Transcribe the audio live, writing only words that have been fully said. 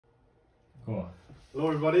Go on. Hello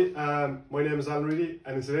everybody, my name is Alan Reedy,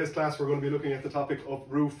 and in today's class we're going to be looking at the topic of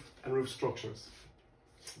roof and roof structures.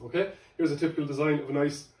 Okay, here's a typical design of a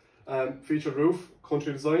nice featured roof,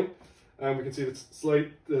 country design, and we can see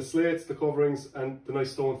the slates, the coverings and the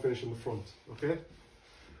nice stone finish in the front. Okay,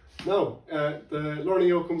 now the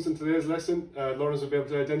learning outcomes in today's lesson, learners will be able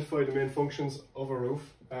to identify the main functions of a roof,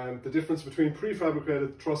 the difference between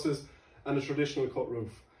prefabricated trusses and a traditional cut roof,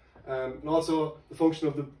 and also the function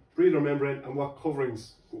of the breather membrane and what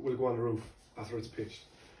coverings will go on the roof after it's pitched.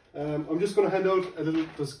 I'm just going to hand out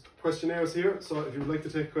there's questionnaires here, so if you would like to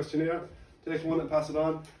take a questionnaire, take one and pass it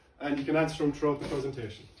on, and you can answer them throughout the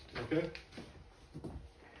presentation. Okay?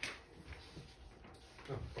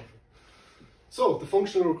 Oh, perfect. So, the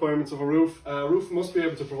functional requirements of a roof. A roof must be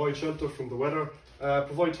able to provide shelter from the weather,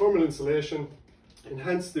 provide thermal insulation,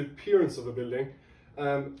 enhance the appearance of a building,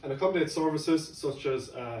 and accommodate services such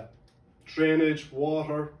as drainage,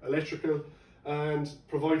 water, electrical, and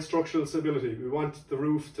provide structural stability. We want the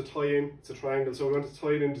roof to tie in, it's a triangle, so we want to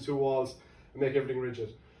tie it into two walls and make everything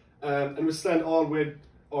rigid. And withstand all wind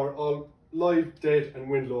or all live, dead and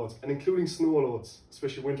wind loads, and including snow loads,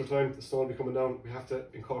 especially winter time, the snow will be coming down, we have to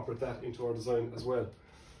incorporate that into our design as well.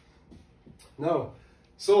 Now,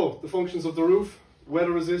 so the functions of the roof: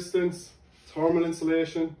 weather resistance, thermal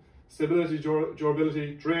insulation, stability,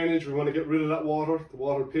 durability, drainage. We want to get rid of that water, the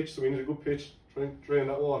water pitch, so we need a good pitch to drain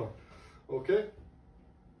that water. Okay?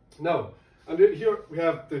 Now, and here we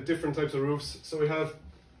have the different types of roofs. So we have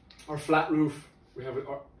our flat roof, we have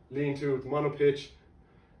our lean-to, the monopitch,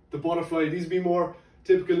 the butterfly. These would be more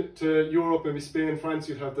typical to Europe, maybe Spain, France.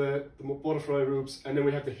 You'd have the butterfly roofs, and then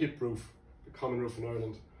we have the hip roof, the common roof in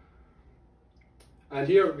Ireland. And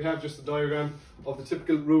here we have just a diagram of the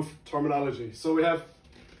typical roof terminology. So we have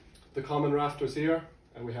the common rafters here,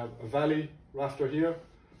 and we have a valley rafter here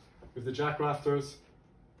with the jack rafters.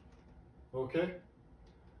 Okay,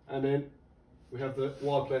 and then we have the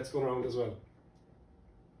wall plates going around as well.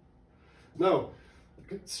 Now,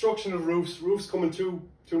 construction of roofs. Roofs come in two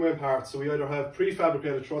main parts. So we either have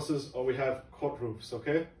prefabricated trusses or we have cut roofs.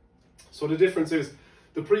 Okay, so the difference is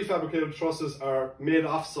the prefabricated trusses are made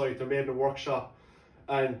off-site. They're made in a workshop,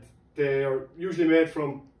 and they are usually made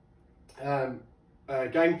from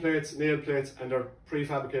gang plates, nail plates, and they're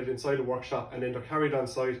prefabricated inside a workshop, and then they're carried on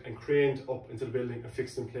site and craned up into the building and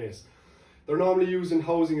fixed in place. They're normally used in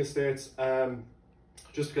housing estates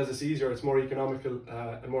just because it's easier, it's more economical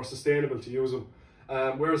and more sustainable to use them.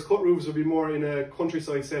 Whereas cut roofs would be more in a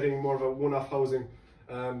countryside setting, more of a one-off housing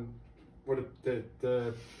where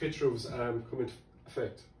the pitch roofs come into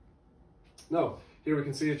effect. Now, here we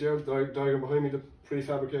can see it here, the diagram behind me, the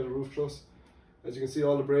prefabricated roof truss. As you can see,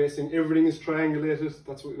 all the bracing, everything is triangulated.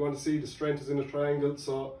 That's what we want to see. The strength is in a triangle,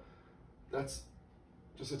 so that's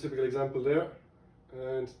just a typical example there.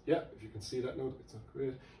 And yeah, if you can see that now, it's not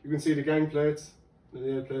great. You can see the gang plates, the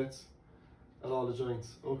nail plates, and all the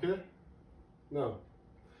joints. Okay. Now,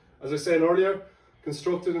 as I said earlier,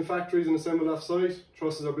 constructed in factories and assembled off-site,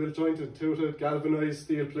 trusses are built jointed and tooted, galvanized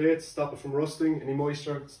steel plates stop it from rusting. Any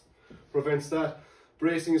moisture prevents that.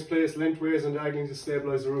 Bracing is placed lengthways and diagonally to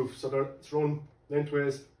stabilise the roof. So it's run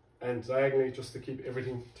lengthways and diagonally just to keep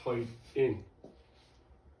everything tied in.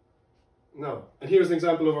 Now, and here's an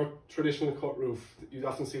example of our traditional cut roof. You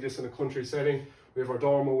often see this in a country setting. We have our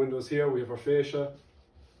dormer windows here, we have our fascia,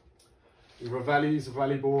 we have our valleys,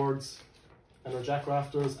 valley boards, and our jack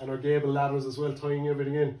rafters, and our gable ladders as well, tying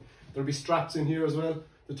everything in. There'll be straps in here as well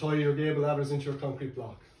to tie your gable ladders into your concrete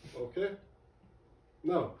block. Okay?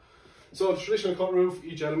 Now, so the traditional cut roof,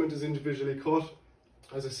 each element is individually cut.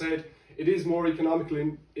 As I said, it is more economical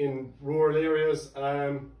in rural areas.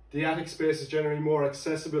 The attic space is generally more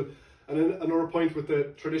accessible. And then another point with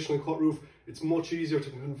the traditional cut roof, it's much easier to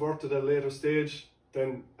convert at a later stage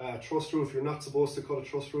than a truss roof. You're not supposed to cut a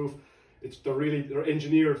truss roof. They're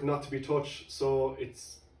engineered not to be touched, so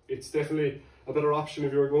it's definitely a better option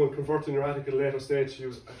if you're going converting your attic at a later stage to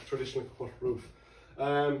use a traditional cut roof.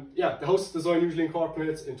 Yeah, the house design usually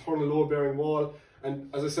incorporates internal load-bearing wall,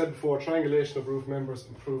 and as I said before, triangulation of roof members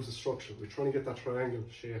improves the structure. We're trying to get that triangle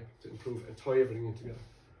shape to improve and tie everything in together.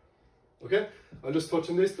 Okay, I'll just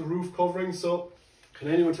touch on this, the roof covering. So, can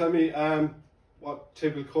anyone tell me what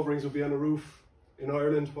typical coverings would be on a roof in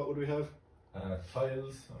Ireland? What would we have?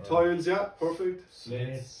 Tiles. Tiles, yeah, perfect.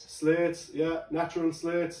 Slates. Slates, yeah, natural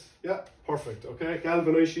slates, yeah, perfect. Okay,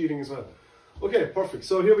 galvanized sheeting as well. Okay, perfect.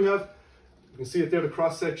 So here we have, you can see it there, the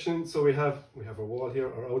cross section. So we have our wall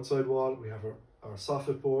here, our outside wall. We have our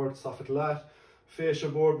soffit board, soffit lat, fascia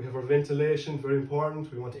board. We have our ventilation, very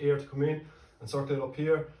important. We want air to come in and circulate up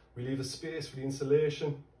here. We leave a space for the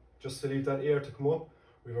insulation, just to leave that air to come up.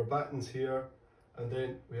 We have our battens here, and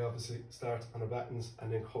then we obviously start on our battens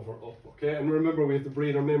and then cover up, okay? And remember, we have the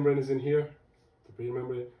breather membrane is in here. The breather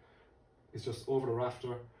membrane is just over the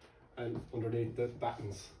rafter and underneath the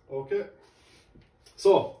battens, okay?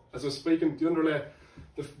 So, as I was speaking, the underlay,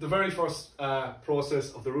 the very first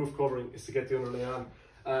process of the roof covering is to get the underlay on,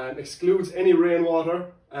 and excludes any rainwater,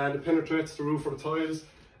 and it penetrates the roof or the tiles,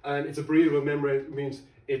 and it's a breathable membrane. It means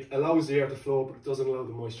it allows the air to flow, but it doesn't allow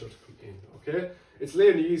the moisture to come in, okay? It's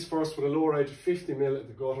laying the eaves first with a lower edge of 50 mil at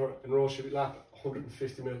the gutter, and row should be lap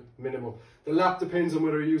 150 mil minimum. The lap depends on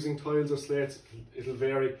whether you're using tiles or slates, it'll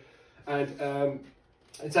vary, and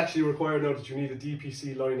it's actually required now that you need a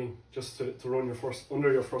DPC lining just to run your first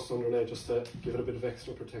underlay, just to give it a bit of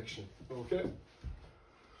extra protection, okay?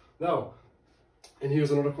 Now, and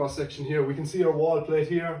here's another cross section here. We can see our wall plate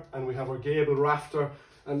here, and we have our gable rafter,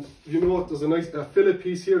 and you know there's a nice fillet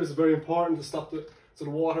piece here. This is very important to stop the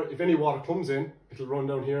water. If any water comes in, it'll run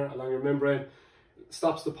down here along your membrane. It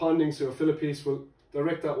stops the ponding, so your fillet piece will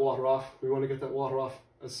direct that water off. We want to get that water off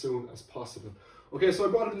as soon as possible. Okay, so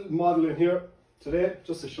I brought a little model in here today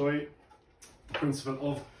just to show you the principle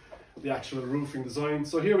of the actual roofing design.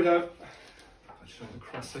 So here we have, I'll show you the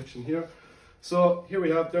cross section here. So here we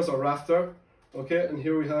have, there's our rafter, okay, and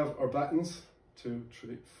here we have our battens, 2,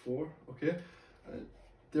 3, 4, okay.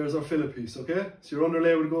 There's our fillet piece, okay. So your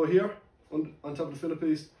underlay will go here on top of the fillet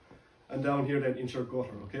piece, and down here then into your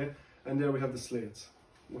gutter, okay. And there we have the slates,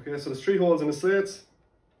 okay. So there's 3 holes in the slates.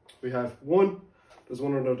 We have one, there's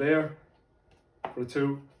one under there for the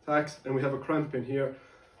 2 tacks, and we have a cramp pin here.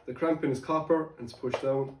 The cramp pin is copper and it's pushed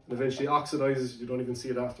down and eventually oxidizes. You don't even see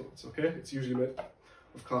it afterwards, okay? It's usually made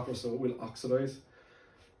of copper, so it will oxidize.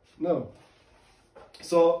 Now,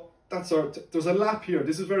 so that's there's a lap here.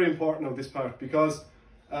 This is very important of this part, because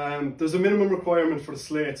there's a minimum requirement for the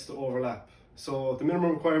slates to overlap. So the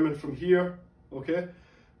minimum requirement from here, okay,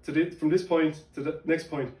 from this point to the next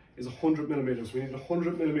point is 100 millimeters. We need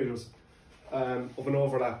 100 millimeters of an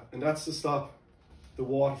overlap, and that's to stop the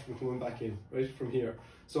water from coming back in, right, from here.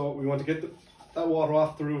 So we want to get that water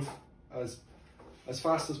off the roof as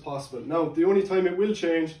fast as possible. Now, the only time it will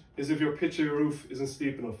change is if your pitch of your roof isn't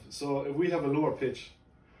steep enough. So if we have a lower pitch,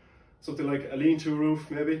 something like a lean-to roof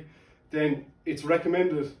maybe, then it's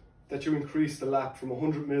recommended that you increase the lap from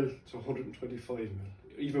 100 mil to 125 mil,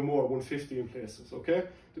 even more, 150 in places, okay?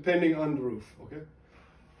 Depending on the roof, okay?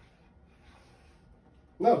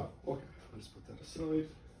 Now, okay, I'll just put that aside.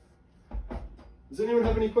 Does anyone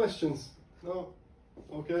have any questions? No?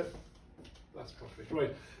 Okay, that's perfect.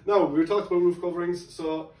 Right, now we talked about roof coverings.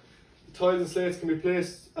 So the tiles and slates can be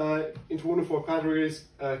placed into one of 4 categories: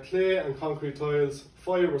 clay and concrete tiles,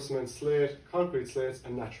 fibre cement slate, concrete slates,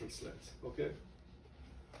 and natural slates. Okay.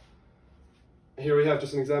 Here we have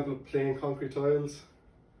just an example of plain concrete tiles,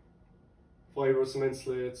 fibre cement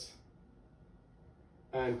slates,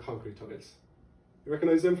 and concrete tiles. You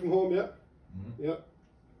recognise them from home, yeah? Mm-hmm. Yeah.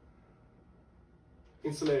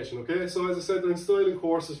 Installation, okay, so as I said, they're installed in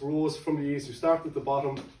courses, rows from the eaves. You start at the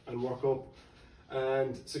bottom and work up,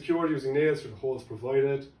 and secured using nails through the holes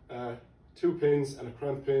provided, 2 pins and a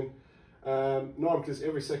cramp pin. Normally it's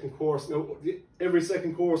every second course. Now, every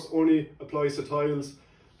second course only applies to tiles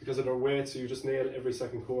because of their weight, so you just nail every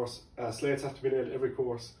second course. Slates have to be nailed every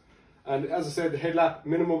course. And as I said, the head lap,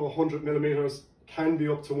 minimum of 100 millimeters, can be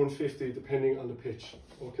up to 150 depending on the pitch,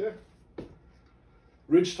 okay.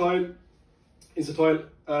 Ridge tile is a tile,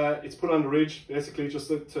 it's put on the ridge basically just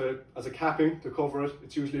as a capping to cover it.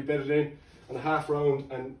 It's usually bedded in and a half round,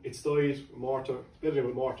 and it's dyed mortar, bedded in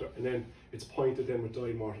with mortar, and then it's pointed in with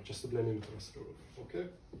dyed mortar just to blend in with the rest of the roof, okay.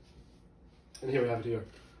 And here we have it here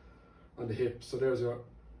on the hip. So there's your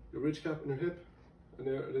ridge cap on your hip, and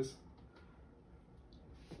there it is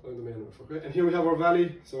on the main roof, okay. And here we have our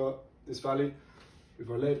valley. So this valley, we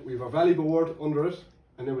have our valley board under it,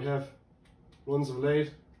 and then we have runs of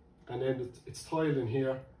lead, and then it's tiled in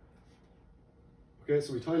here. Okay,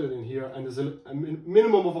 so we tile it in here, and there's a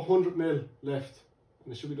minimum of 100 mil left,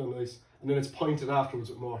 and it should be done nice. And then it's pointed afterwards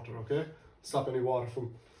with mortar, okay? Stop any water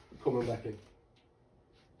from coming back in.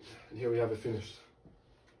 And here we have it finished.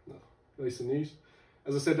 Nice and neat.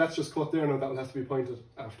 As I said, that's just cut there now, that will have to be pointed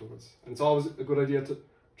afterwards. And it's always a good idea to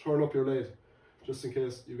turn up your lid, just in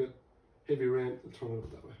case you get heavy rain, and turn it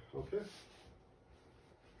up that way, okay?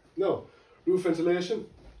 Now, roof ventilation,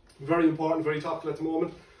 very important, very topical at the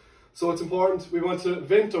moment. So it's important, we want to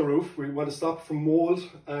vent our roof, we want to stop from mold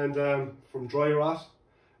and from dry rot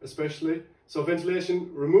especially. So ventilation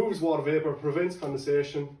removes water vapor, prevents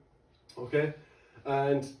condensation, okay?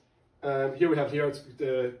 And here we have it's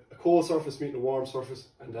a cold surface meeting a warm surface,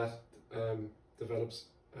 and that develops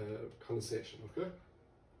condensation, okay?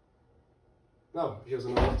 Now, here's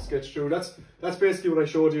another sketch through. That's basically what I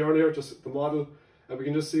showed you earlier, just the model. And we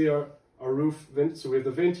can just see our roof vent. So we have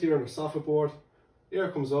the vent here on our soffit board. Air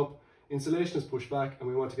comes up, insulation is pushed back, and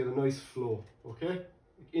we want to get a nice flow, okay?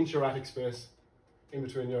 Into your attic space, in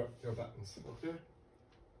between your battens, okay?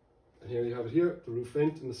 And here you have it here, the roof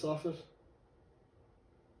vent in the soffit.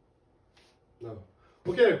 Now,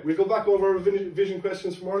 okay, we'll go back over our vision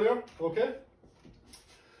questions from earlier, okay?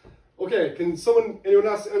 Okay, can anyone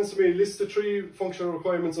answer me, list the 3 functional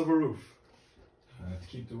requirements of a roof? To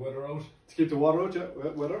keep the weather out. To keep the water out, yeah,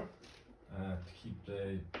 weather. To keep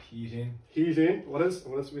the heat in. Heat in, what else?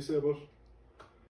 What else do we say about?